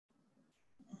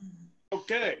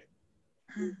Okay.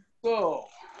 So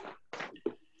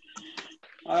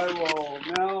I will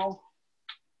now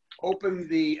open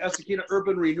the Estacada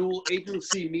Urban Renewal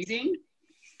Agency meeting.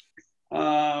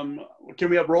 Can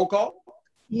we have roll call?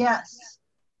 Yes.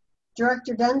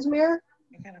 Director Dunsmuir?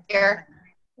 Here.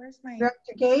 Where's my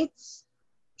Director Gates?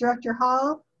 Director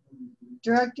Hall?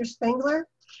 Director Spengler?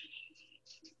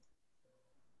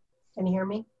 Can you hear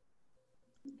me?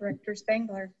 Director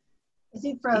Spengler? Is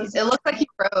he frozen? It looks like he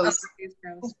froze. He's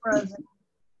frozen. He's frozen.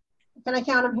 Can I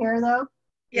count him here though?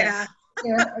 Yeah.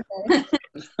 Here, okay.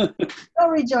 He'll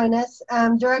rejoin us.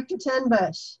 Director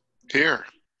Tenbush. Here.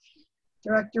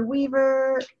 Director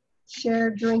Weaver.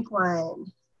 Chair Drinkwine.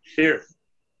 Here.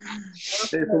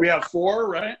 Okay, so we have 4,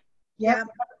 right? Yep.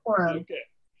 Quorum. Okay.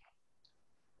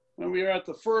 And we are at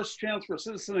the first chance for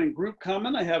citizen and group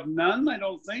comment. I have none, I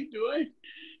don't think, do I?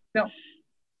 No.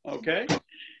 Okay.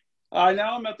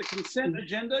 Now I'm at the consent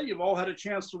agenda. You've all had a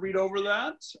chance to read over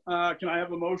that. Can I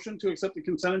have a motion to accept the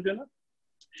consent agenda?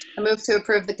 I move to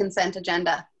approve the consent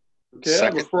agenda. Okay, I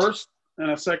have a first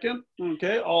and a second.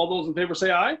 Okay, all those in favor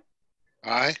say aye.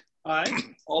 Aye.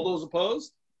 Aye. All those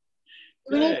opposed?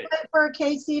 Do we need to Okay. wait for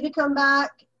Casey to come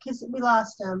back? Because we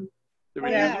lost him. Did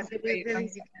we Yeah. do- Wait, Now we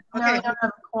okay, don't have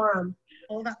a quorum.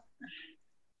 hold on.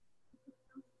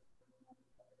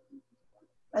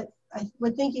 I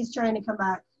would think he's trying to come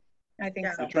back. I think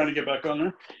so. You're trying to get back on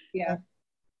there? Yeah.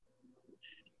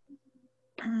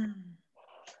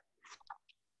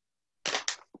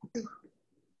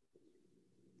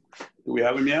 Do we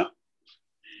have him yet?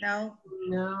 No.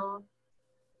 No.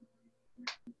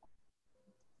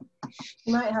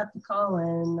 He might have to call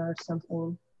in or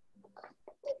something.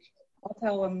 I'll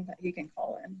tell him that he can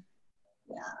call in.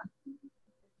 Yeah.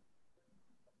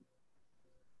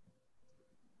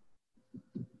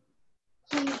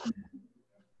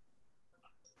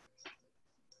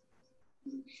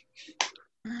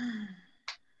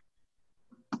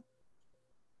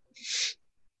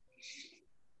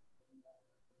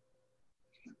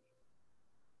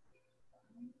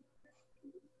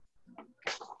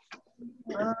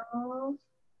 Well,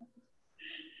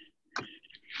 he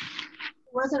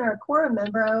wasn't our quorum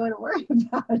member. I wouldn't worry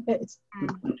about it.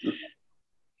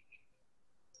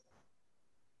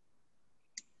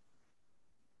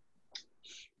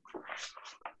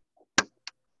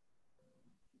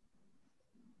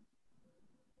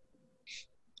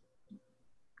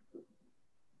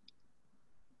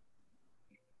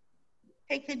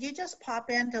 Hey, could you just pop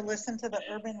in to listen to the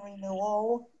urban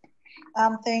renewal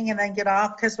thing and then get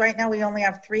off? Because right now we only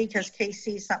have 3 because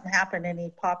Casey, something happened and he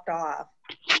popped off.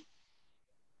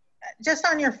 Just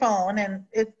on your phone,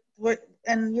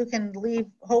 and you can leave.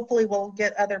 Hopefully we'll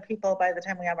get other people by the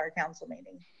time we have our council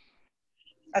meeting.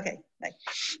 Okay,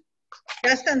 thanks.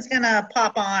 Justin's gonna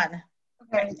pop on.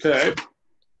 Okay, Okay.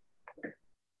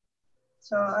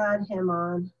 so I'll add him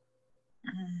on.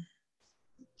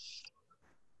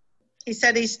 He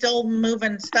said he's still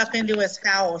moving stuff into his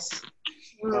house.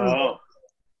 Oh,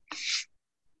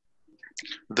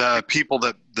 The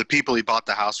people he bought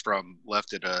the house from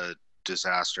left it a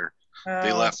disaster.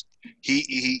 They left.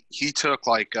 He took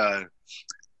like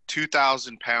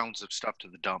 2,000 pounds of stuff to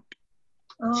the dump.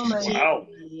 Oh my God. wow.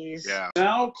 Jeez. Yeah.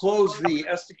 Now close the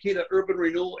Estacada Urban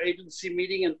Renewal Agency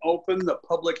meeting and open the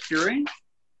public hearing.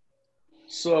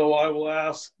 So I will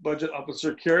ask Budget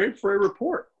Officer Carey for a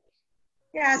report.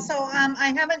 Yeah, so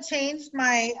I haven't changed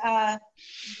my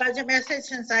budget message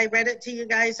since I read it to you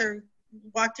guys or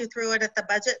walked you through it at the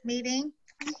budget meeting.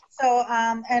 So,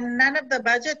 and none of the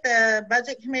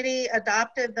budget committee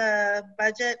adopted the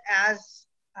budget as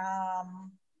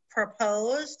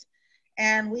proposed.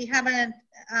 And we haven't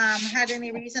had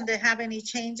any reason to have any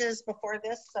changes before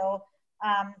this. So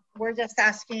we're just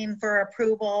asking for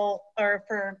approval or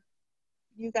for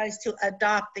you guys to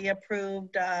adopt the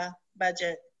approved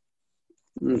budget.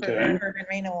 Okay. For urban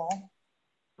renewal.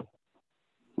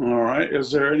 All right.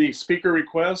 Is there any speaker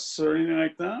requests or anything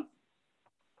like that?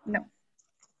 No.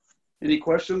 Any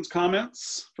questions,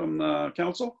 comments from the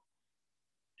council?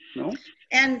 No?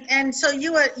 And so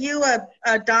you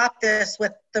adopt this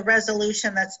with the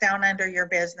resolution that's down under your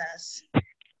business.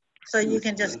 So you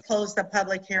can just close the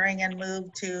public hearing and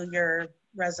move to your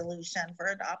resolution for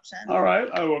adoption. All right.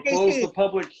 I will close Casey. the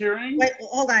public hearing. Wait,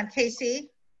 hold on, Casey,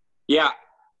 Yeah.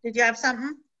 did you have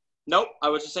something? Nope. I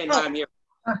was just saying hi, I'm here.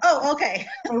 Oh, okay.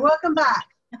 Hey, welcome back.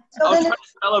 So I was then trying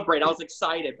to celebrate. I was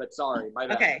excited, but sorry. My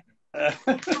bad.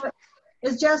 Okay.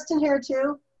 is Justin here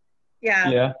too?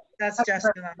 Yeah. That's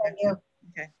Justin. Thank you.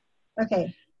 Okay.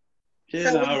 Okay. Okay,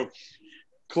 So now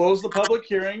close the public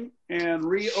hearing and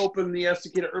reopen the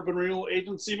Estacada Urban Renewal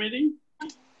Agency meeting.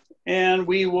 And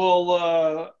we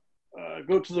will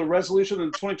go to the resolution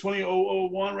in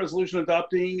 2020-001, resolution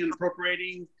adopting and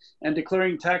appropriating and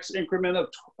declaring tax increment of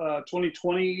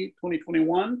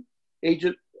 2020-2021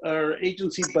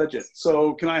 agency budget.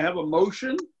 So can I have a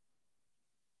motion?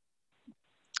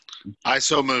 I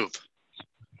so move.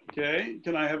 Okay,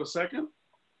 can I have a second?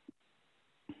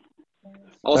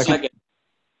 I'll second.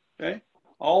 Okay,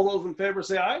 all those in favor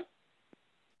say aye.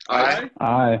 Aye.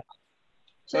 Aye.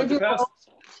 Should I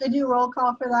do roll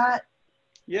call for that?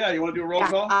 Yeah, you want to do a roll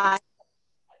call?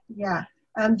 Yeah.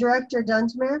 Director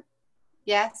Dunsmere,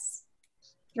 Yes.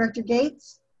 Director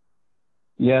Gates,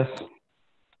 Yes.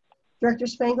 Director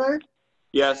Spangler,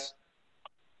 Yes.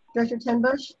 Director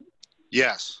Tenbush,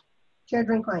 Yes. Chair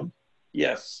Drinkline.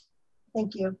 Yes.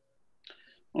 Thank you.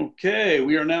 Okay,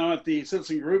 we are now at the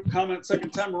citizen group comment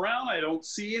second time around. I don't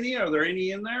see any. Are there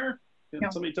any in there? Can No.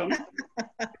 somebody tell me?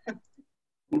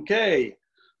 Okay.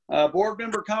 Board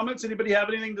member comments. Anybody have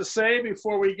anything to say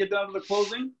before we get down to the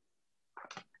closing?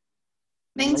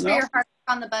 Thanks for No. your hard work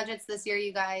on the budgets this year,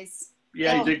 you guys.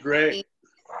 Yeah, you did great.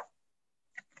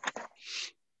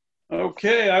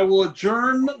 Okay, I will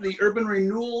adjourn the Urban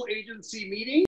Renewal Agency meeting.